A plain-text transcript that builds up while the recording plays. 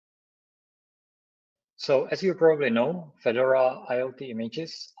So as you probably know, Fedora IoT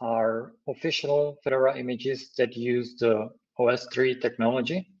images are official Fedora images that use the OSTree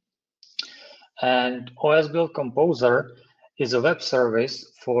technology. And OS Build Composer is a web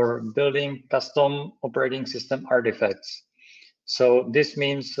service for building custom operating system artifacts. So this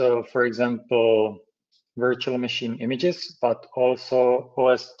means, for example, virtual machine images, but also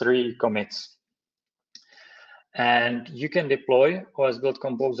OSTree commits. And you can deploy OS Build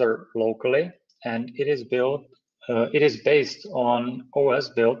Composer locally, and it is based on OS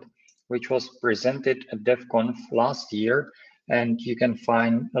Build, which was presented at DevConf last year, and you can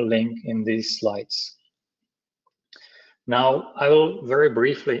find a link in these slides. Now, I will very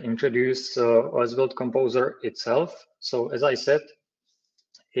briefly introduce OS Build Composer itself. So as I said,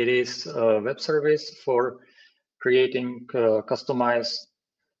 it is a web service for creating customized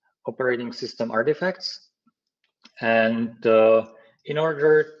operating system artifacts. And in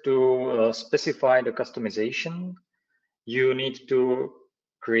order to specify the customization, you need to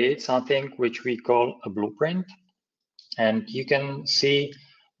create something which we call a blueprint. And you can see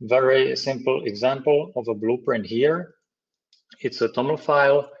very simple example of a blueprint here. It's a TOML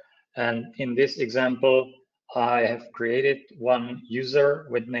file. And in this example, I have created one user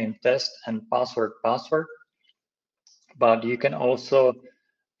with name test and password. But you can also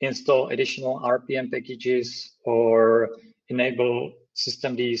install additional RPM packages or enable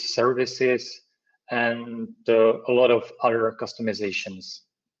systemd services and a lot of other customizations.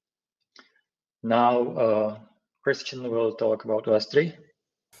 Now, Christian will talk about OSTree.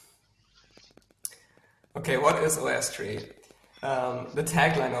 Okay, what is OSTree? The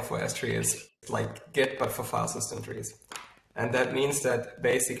tagline of OSTree is like Git, but for file system trees. And that means that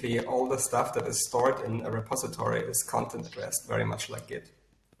basically all the stuff that is stored in a repository is content addressed, very much like Git.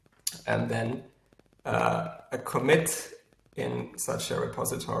 And then a commit in such a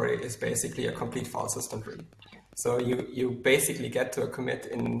repository is basically a complete file system tree. So you basically get to a commit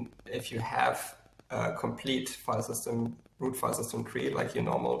if you have a complete file system, root file system tree, like your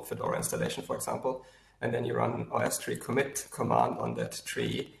normal Fedora installation, for example, and then you run OSTree commit command on that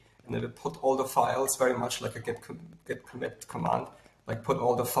tree, and it will put all the files, very much like a git commit command, like put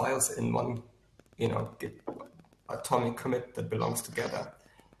all the files in one, Git atomic commit that belongs together.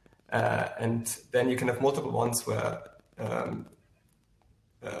 And then you can have multiple ones where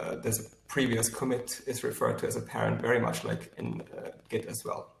there's a previous commit is referred to as a parent, very much like in Git as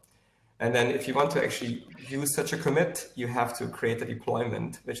well. And then if you want to actually use such a commit, you have to create a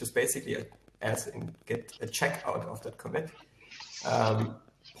deployment, which is basically, as in Git, a checkout of that commit,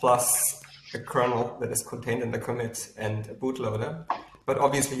 plus a kernel that is contained in the commit and a bootloader. But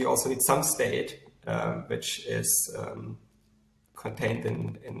obviously you also need some state, which is contained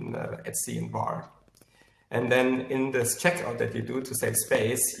in etc and var. And then in this checkout that you do to save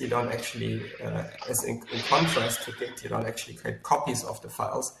space, you don't actually, as in contrast to Git, you don't actually create copies of the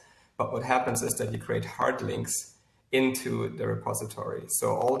files. But what happens is that you create hard links into the repository.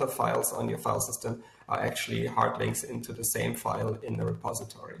 So all the files on your file system are actually hard links into the same file in the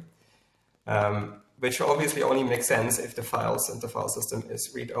repository. Which obviously only makes sense if the files and the file system is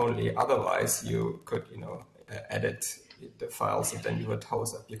read-only. Otherwise, you could, edit the files and then you would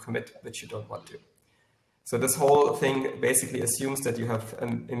host up your commit, which you don't want to. So this whole thing basically assumes that you have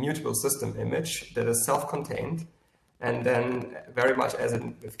an immutable system image that is self-contained. And then very much as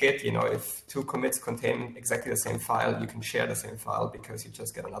in with Git, if two commits contain exactly the same file, you can share the same file because you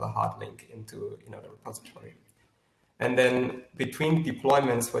just get another hard link into the repository. And then between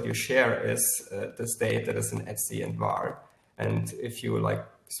deployments, what you share is the state that is in etc and var. And if you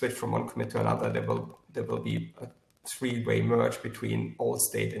switch from one commit to another, there will be a three-way merge between old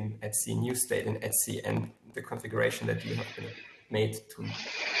state in etc, new state in etc, and the configuration that you have made to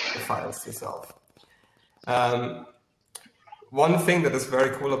the files yourself. One thing that is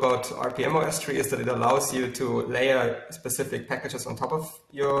very cool about RPM OSTree is that it allows you to layer specific packages on top of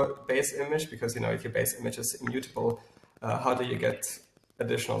your base image, because if your base image is immutable, how do you get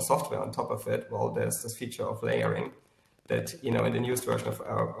additional software on top of it? Well, there's this feature of layering that in the newest version of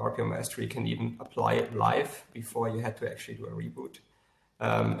our RPM OSTree can even apply it live before you had to actually do a reboot.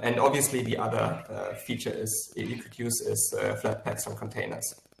 And obviously the other feature is you could use is Flatpaks on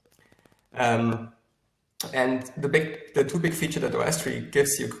containers. And the two big features that OSTree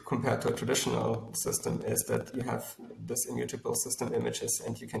gives you compared to a traditional system is that you have this immutable system images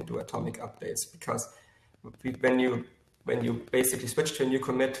and you can do atomic updates, because when you basically switch to a new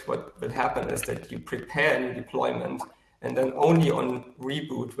commit, what will happen is that you prepare a new deployment, and then only on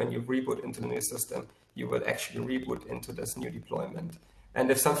reboot, when you reboot into the new system, you will actually reboot into this new deployment. And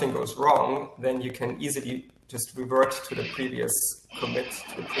if something goes wrong, then you can easily just revert to the previous commit,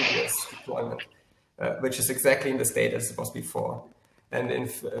 to the previous deployment. which is exactly in the state as it was before. And in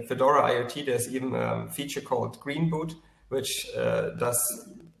Fedora IoT, there's even a feature called Green Boot, which does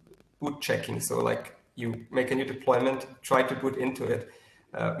boot checking. So like you make a new deployment, try to boot into it.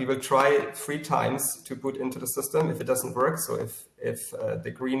 We will try 3 times to boot into the system. If it doesn't work, so if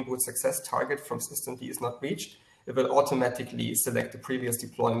the green boot success target from systemd is not reached, it will automatically select the previous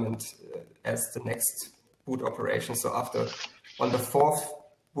deployment as the next boot operation. So on the 4th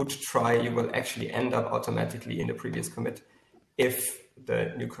boot try, you will actually end up automatically in the previous commit if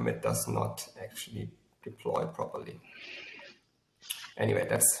the new commit does not actually deploy properly. Anyway,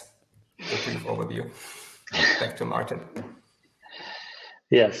 that's a brief overview. Back to Martin.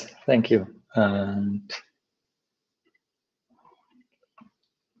 Yes, thank you. And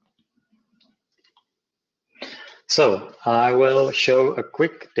so I will show a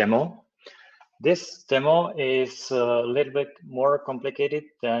quick demo. This demo is a little bit more complicated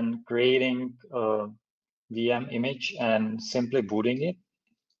than creating a VM image and simply booting it,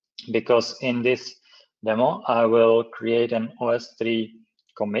 because in this demo, I will create an OSTree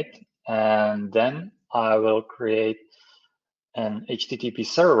commit, and then I will create an HTTP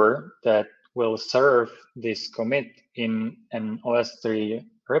server that will serve this commit in an OSTree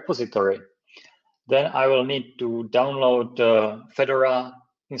repository. Then I will need to download the Fedora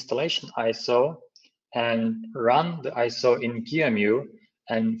installation ISO and run the ISO in QEMU,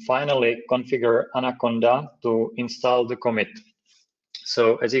 and finally configure Anaconda to install the commit.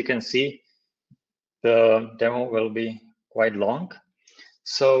 So as you can see, the demo will be quite long.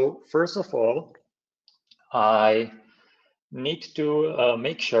 So first of all, I need to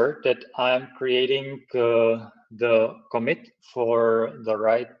make sure that I'm creating the commit for the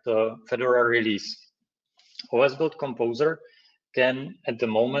right Fedora release. OS Build Composer can at the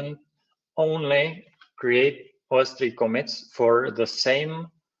moment only create OSTree commits for the same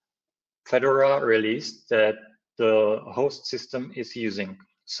Fedora release that the host system is using.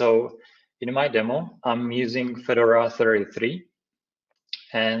 So in my demo, I'm using Fedora 33,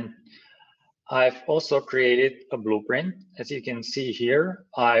 and I've also created a blueprint. As you can see here,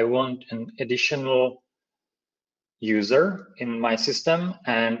 I want an additional user in my system,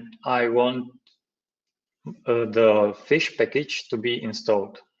 and I want the fish package to be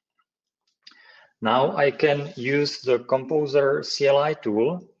installed. Now I can use the Composer CLI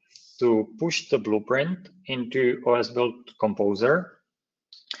tool to push the blueprint into OS Build Composer,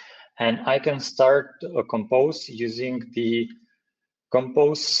 and I can start a compose using the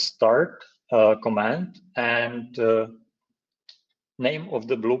compose start command and name of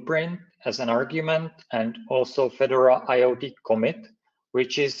the blueprint as an argument, and also Fedora IoT commit,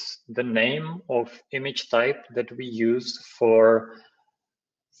 which is the name of image type that we use for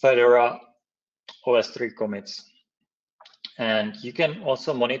Fedora OSTree commits. And you can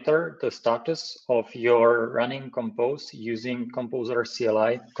also monitor the status of your running compose using Composer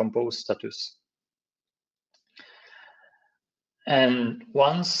CLI compose status. And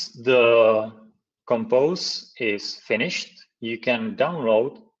once the compose is finished, you can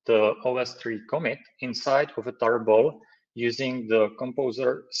download the OSTree commit inside of a tarball using the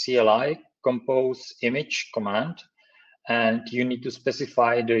Composer CLI compose image command, and you need to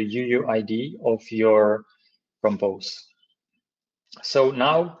specify the UUID of your compose. So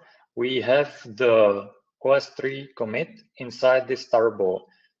now we have the OSTree commit inside this tarball.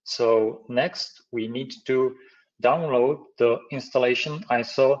 So next we need to download the installation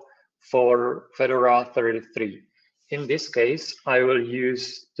ISO for Fedora 33. In this case, I will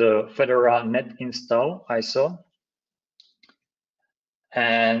use the Fedora net install ISO,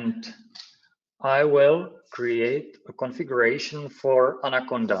 and I will create a configuration for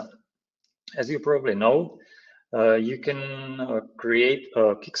Anaconda. As you probably know, you can create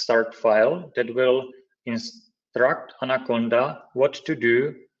a kickstart file that will instruct Anaconda what to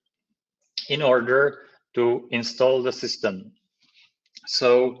do in order to install the system.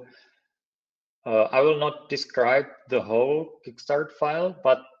 So I will not describe the whole kickstart file,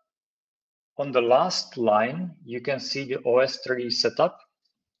 but on the last line, you can see the OSTree setup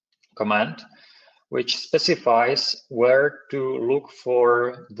command, which specifies where to look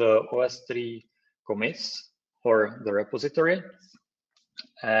for the OSTree commits or the repository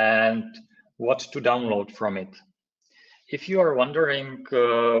and what to download from it. If you are wondering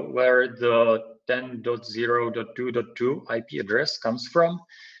where the 10.0.2.2 IP address comes from,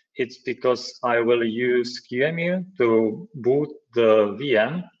 it's because I will use QEMU to boot the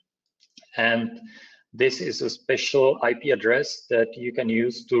VM, and this is a special IP address that you can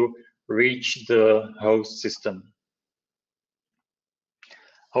use to reach the host system.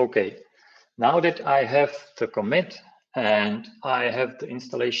 Okay, now that I have the commit and I have the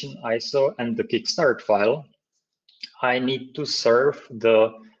installation ISO and the kickstart file, I need to serve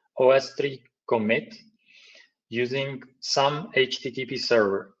the OSTree commit using some HTTP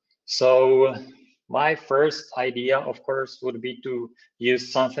server. So my first idea, of course, would be to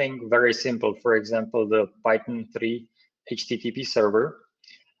use something very simple. For example, the Python 3 HTTP server.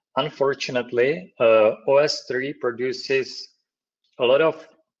 Unfortunately, OSTree produces a lot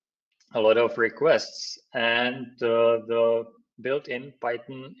of requests, and the built-in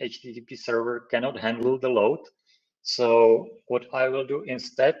Python HTTP server cannot handle the load. So what I will do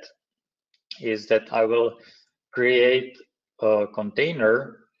instead is that I will create a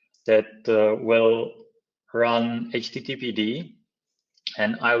container that will run HTTPD,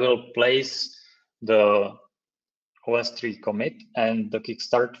 and I will place the OSTree commit and the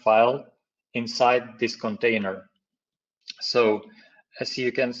kickstart file inside this container. So as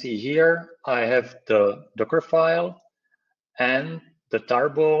you can see here, I have the Docker file and the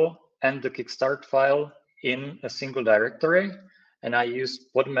tarball and the kickstart file in a single directory, and I use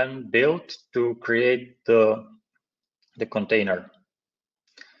podman build to create the container.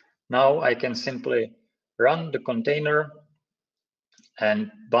 Now I can simply run the container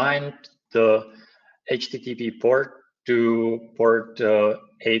and bind the HTTP port to port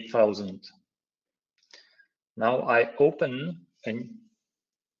 8000. Now I open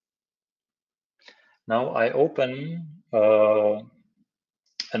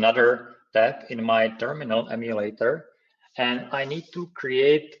another tab in my terminal emulator, and I need to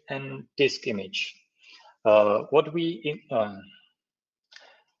create a disk image.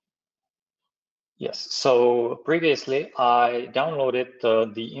 Yes, so previously I downloaded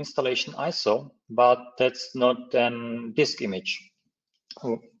the installation ISO, but that's not a disk image.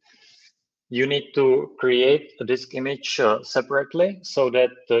 You need to create a disk image separately so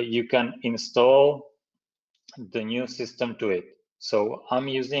that you can install the new system to it. So I'm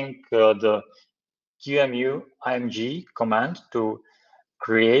using the QEMU img command to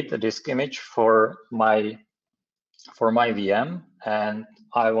create a disk image for my VM, and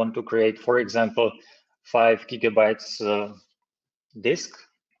I want to create, for example, 5 GB disk,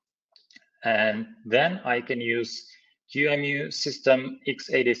 and then I can use QEMU system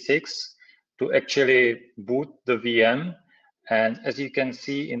x86 to actually boot the VM. And as you can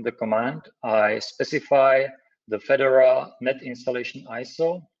see in the command, I specify the Fedora net installation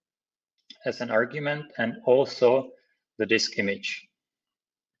ISO as an argument and also the disk image.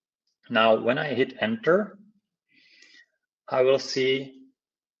 Now, when I hit enter, I will see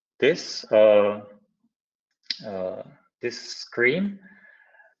this this screen.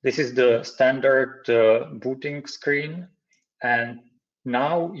 This is the standard booting screen, and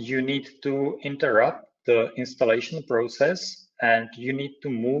now you need to interrupt the installation process, and you need to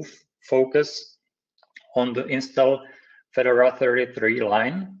move focus on the install Fedora 33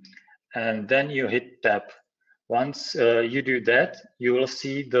 line, and then you hit tab. Once you do that, you will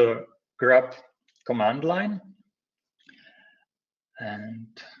see the grub command line. And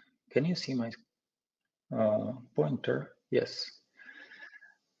can you see my pointer? Yes.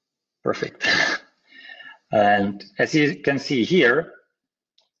 Perfect. And as you can see here,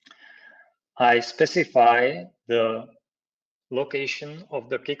 I specify the location of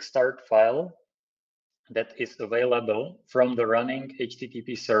the kickstart file that is available from the running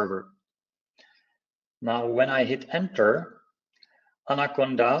HTTP server. Now, when I hit enter,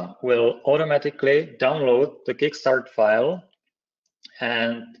 Anaconda will automatically download the kickstart file,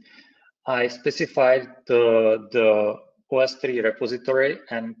 and I specified the OSTree repository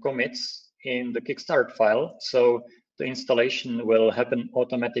and commits in the kickstart file, so the installation will happen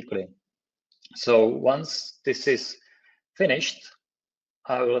automatically. So once this is finished,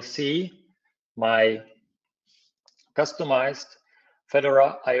 I will see my customized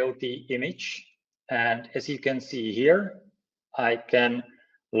Fedora IoT image, and as you can see here, I can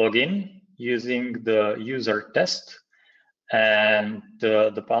log in using the user test and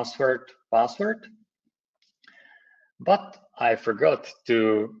the password. But I forgot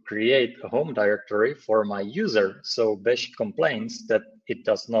to create a home directory for my user, so Bash complains that it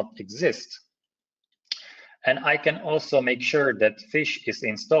does not exist. And I can also make sure that Fish is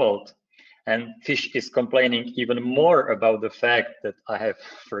installed, and Fish is complaining even more about the fact that I have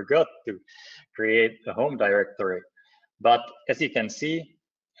forgot to create a home directory. But as you can see,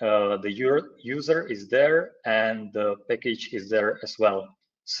 the user is there and the package is there as well.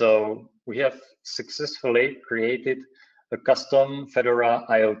 So we have successfully created a custom Fedora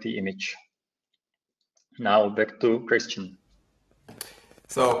IoT image. Now back to Christian.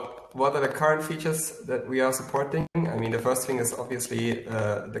 So what are the current features that we are supporting? I mean, the first thing is obviously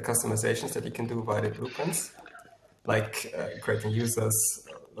the customizations that you can do via the blueprints. like creating users,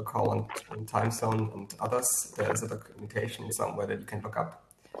 locale and time zone and others. There's a documentation somewhere that you can look up.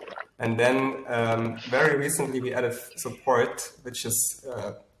 And then very recently we added support, which is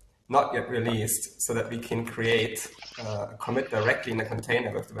not yet released, so that we can create a commit directly in a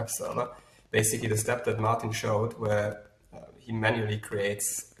container with the web server. Basically the step that Martin showed where he manually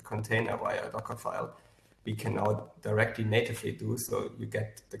creates a container via a Docker file, we can now directly natively do, so you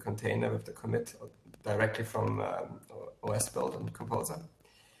get the container with the commit directly from OS Build and Composer.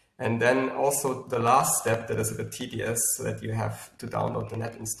 And then also the last step that is a bit tedious, so that you have to download the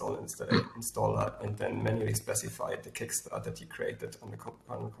net installer and then manually specify the kickstart that you created on the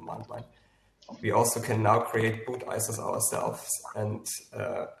command line. We also can now create boot ISOs ourselves and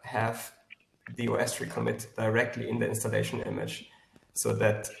have the OSTree commit directly in the installation image, so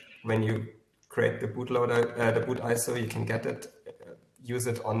that when you create the bootloader, the boot ISO, you can get it, use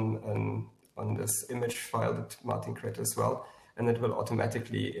it on this image file that Martin created as well, and it will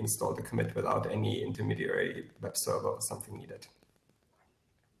automatically install the commit without any intermediary web server or something needed.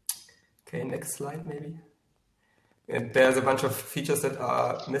 Okay, next slide maybe. There's a bunch of features that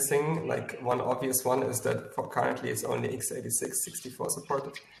are missing. Like one obvious one is that for currently it's only x86 64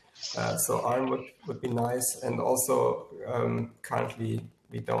 supported. So ARM would be nice. And also currently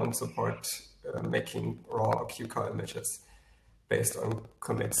we don't support making raw or QCOW images based on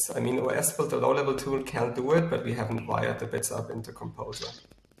commits. I mean, OS Build, the low-level tool, can do it, but we haven't wired the bits up into Composer.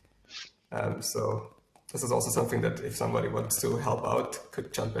 So this is also something that if somebody wants to help out,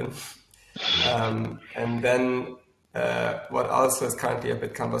 could jump in. And then what also is currently a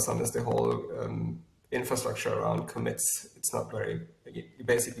bit cumbersome is the whole infrastructure around commits. It's not very, you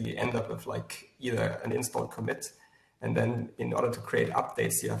basically end up with like either an install commit, and then in order to create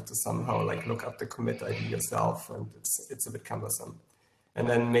updates, you have to somehow like look up the commit ID yourself, and it's a bit cumbersome. And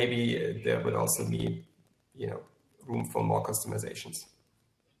then maybe there would also be, room for more customizations.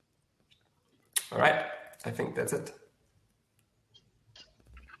 All right, I think that's it.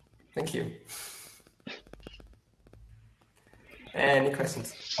 Thank you. Any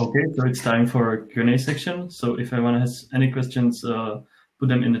questions? Okay, so it's time for a Q&A section. So if anyone has any questions, put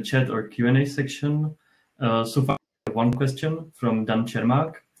them in the chat or Q&A section. So far, one question from Dan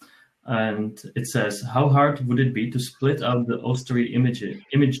Chermak, and it says, how hard would it be to split out the OSTree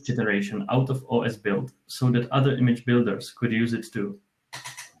image generation out of OS Build so that other image builders could use it too?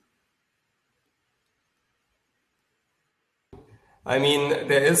 I mean,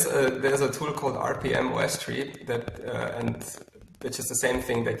 there's a tool called RPM OSTree that which is the same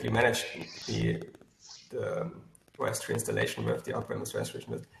thing that you manage the OSTree installation with, the on-premise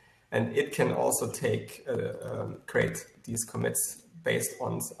installation with, and it can also create these commits based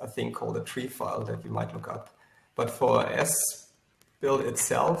on a thing called a tree file that you might look up. But for OS Build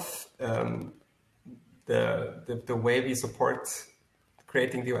itself, the way we support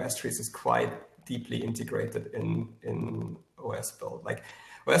creating the OSTrees is quite deeply integrated in OS Build. Like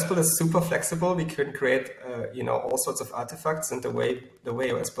OS Build is super flexible. We can create all sorts of artifacts, and the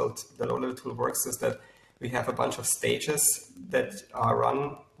way OS Build, the low-level tool, works is that we have a bunch of stages that are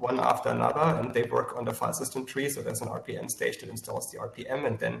run one after another, and they work on the file system tree. So there's an RPM stage that installs the RPM,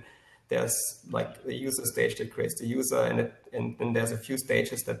 and then there's like the user stage that creates the user, and then there's a few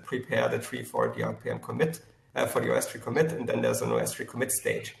stages that prepare the tree for the RPM commit, for the OSTree commit, and then there's an OSTree commit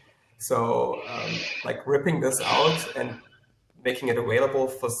stage. So like ripping this out and making it available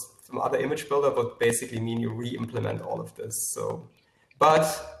for some other image builder would basically mean you re-implement all of this. So, but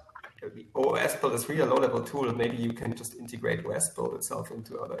OS Build is really a low-level tool. Maybe you can just integrate OS Build itself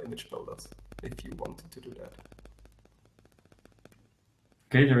into other image builders if you wanted to do that.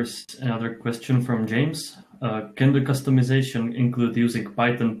 Okay, there's another question from James. Can the customization include using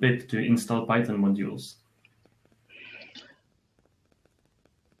Python pip to install Python modules?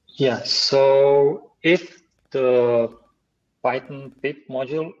 Yeah, so if the Python pip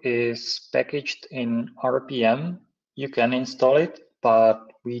module is packaged in RPM, you can install it,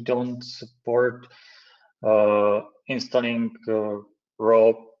 but we don't support installing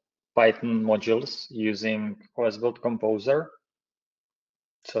raw Python modules using OS Build Composer.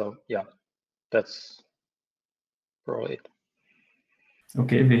 So yeah, that's probably it.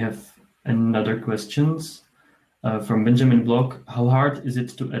 Okay, we have another questions from Benjamin Block. How hard is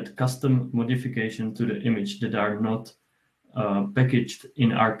it to add custom modification to the image that are not packaged in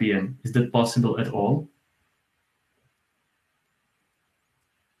RPM? Is that possible at all?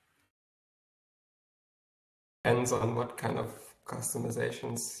 Depends on what kind of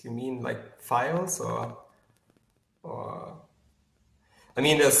customizations you mean, like files or I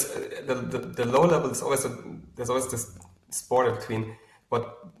mean, there's the low level is always there's always this border between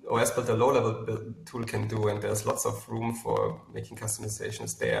what OS Builder low-level tool can do, and there's lots of room for making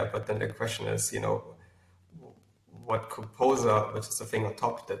customizations there. But then the question is, what composer, which is the thing on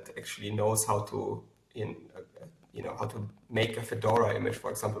top that actually knows how to, how to make a Fedora image,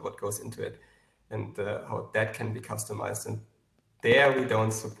 for example, what goes into it, and how that can be customized. And there we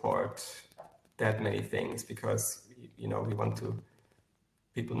don't support that many things because, we want to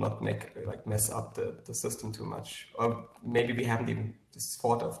people not mess up the system too much. Or maybe we haven't even just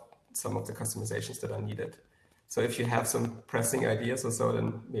thought of some of the customizations that are needed. So if you have some pressing ideas or so,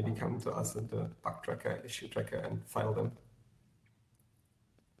 then maybe come to us in the bug tracker, issue tracker, and file them.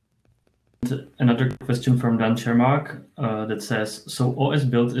 Another question from Dan Chermark that says, so OS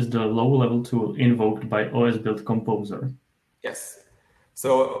Build is the low-level tool invoked by OS Build Composer. Yes.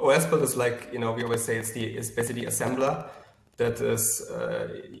 So OS Build is we always say it's basically assembler. That is,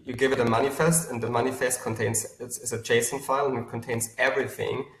 you give it a manifest, and the manifest it's a JSON file, and it contains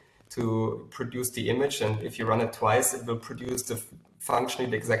everything to produce the image. And if you run it twice, it will produce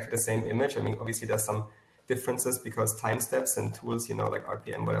functionally exactly the same image. I mean, obviously there's some differences because time steps and tools, like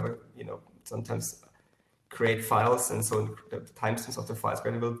RPM, whatever, sometimes create files, and so the timestamps of the files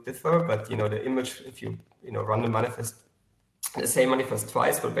will differ. But the image, if you run the same manifest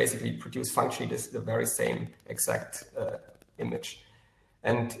twice, will basically produce functionally the very same exact image.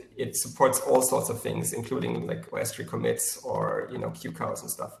 And it supports all sorts of things, including OSTree commits or QCows and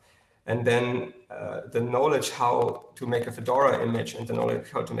stuff. And then the knowledge how to make a Fedora image and the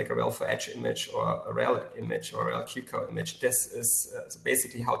knowledge how to make a rel for edge image or a rel image or a rel QCow image, this is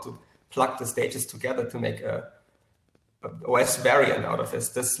basically how to plug the stages together to make a OS variant out of this.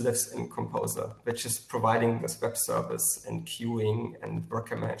 This lives in Composer, which is providing this web service and queuing and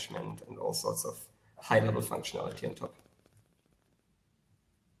worker management and all sorts of high-level functionality on top.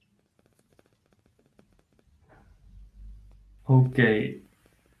 Okay,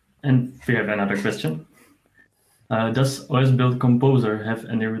 and we have another question. Does OS Build Composer have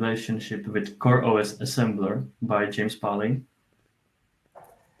any relationship with Core OS Assembler by James Paling?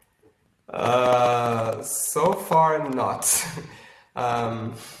 So far, not.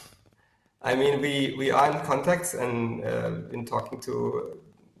 I mean, we are in contact and been talking to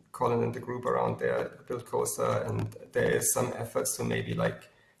Colin and the group around there, Build Coaster, and there is some efforts to maybe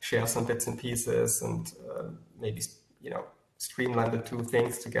share some bits and pieces and maybe streamline the two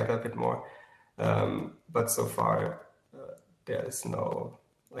things together a bit more. But so far, there is no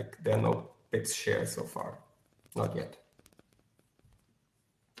there are no bits shared so far, not yet.